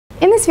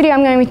In this video,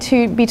 I'm going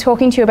to be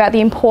talking to you about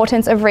the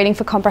importance of reading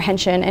for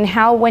comprehension and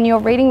how when you're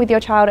reading with your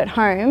child at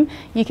home,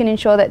 you can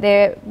ensure that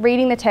they're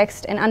reading the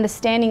text and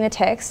understanding the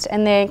text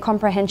and their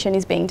comprehension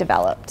is being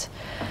developed.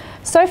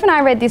 Soph and I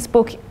read this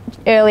book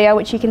earlier,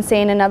 which you can see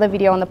in another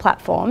video on the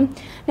platform.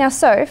 Now,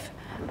 Soph,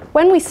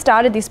 when we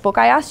started this book,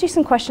 I asked you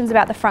some questions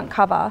about the front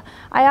cover.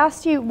 I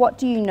asked you, what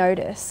do you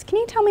notice? Can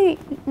you tell me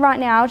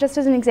right now, just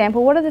as an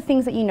example, what are the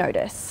things that you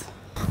notice?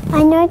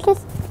 I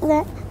noticed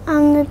that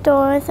the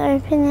door was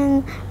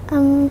open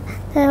and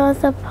there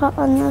was a pot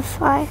on the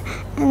fire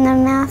and the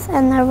mouse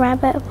and the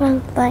rabbit was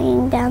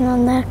laying down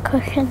on the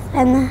cushions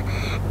and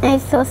I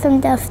saw some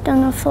dust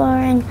on the floor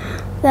and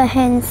the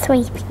hen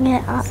sweeping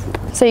it up.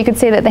 So you could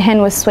see that the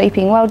hen was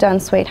sweeping. Well done,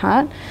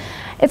 sweetheart.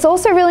 It's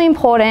also really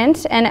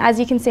important, and as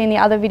you can see in the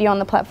other video on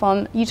the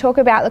platform, you talk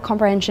about the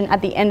comprehension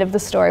at the end of the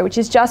story, which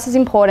is just as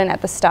important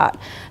at the start.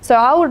 So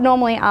I would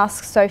normally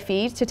ask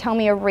Sophie to tell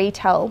me a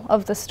retell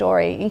of the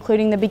story,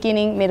 including the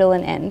beginning, middle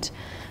and end.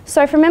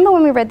 So remember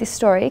when we read this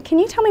story, can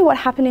you tell me what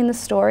happened in the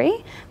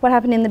story? What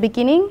happened in the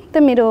beginning,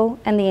 the middle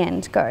and the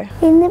end? Go.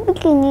 In the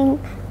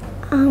beginning,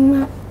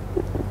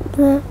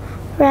 the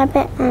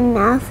rabbit and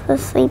mouse were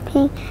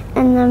sleeping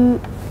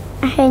and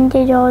the hen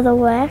did all the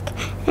work,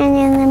 and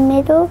in the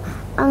middle,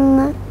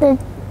 the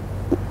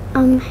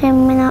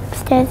hen went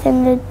upstairs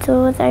and the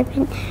door was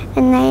open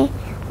and they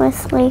were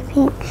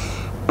sleeping,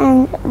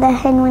 and the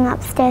hen went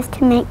upstairs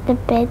to make the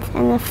beds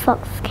and the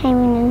fox came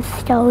in and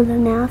stole the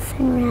mouse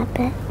and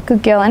rabbit.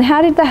 Good girl. And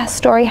how did the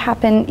story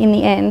happen in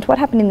the end? What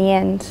happened in the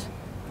end?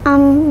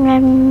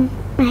 The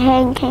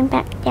hen came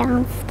back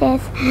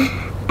downstairs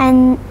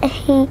and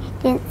he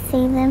didn't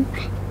see them,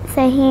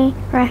 so he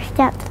rushed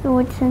out to the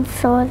woods and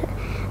saw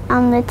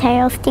the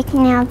tail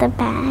sticking out of the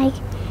bag,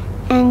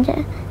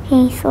 and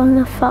he saw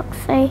the fox,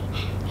 so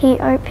he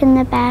opened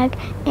the bag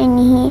and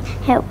he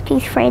helped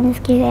his friends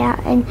get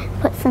out and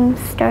put some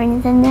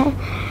stones in there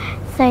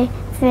so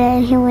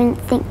that he wouldn't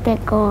think they're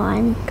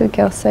gone. Good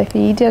girl,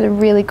 Sophie. You did a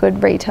really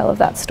good retell of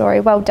that story.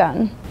 Well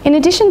done. In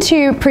addition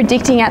to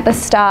predicting at the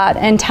start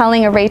and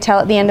telling a retell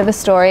at the end of a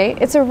story,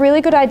 it's a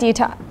really good idea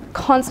to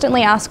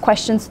constantly ask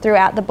questions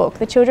throughout the book.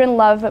 The children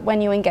love it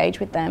when you engage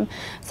with them.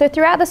 So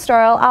throughout the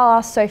story, I'll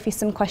ask Sophie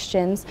some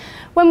questions.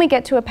 When we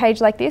get to a page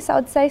like this, I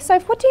would say,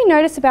 Soph, what do you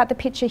notice about the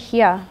picture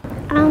here?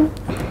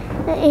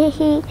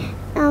 He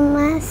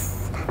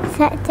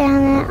sat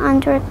down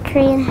under a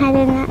tree and had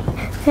a nap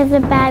because the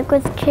bag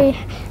was too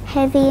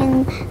heavy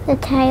and the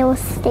tail was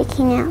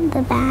sticking out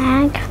the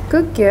bag.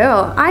 Good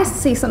girl. I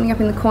see something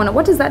up in the corner.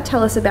 What does that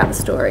tell us about the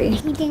story?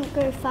 He didn't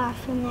go far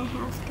from the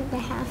house because the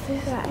house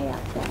is right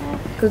up there.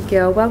 Good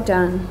girl, well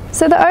done.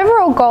 So the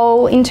overall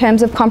goal in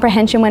terms of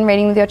comprehension when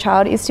reading with your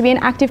child is to be an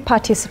active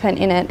participant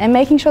in it and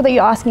making sure that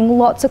you're asking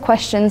lots of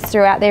questions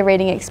throughout their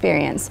reading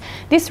experience.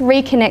 This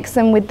reconnects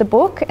them with the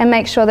book and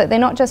makes sure that they're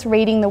not just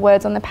reading the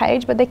words on the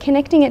page, but they're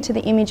connecting it to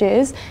the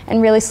images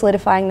and really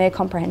solidifying their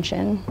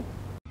comprehension.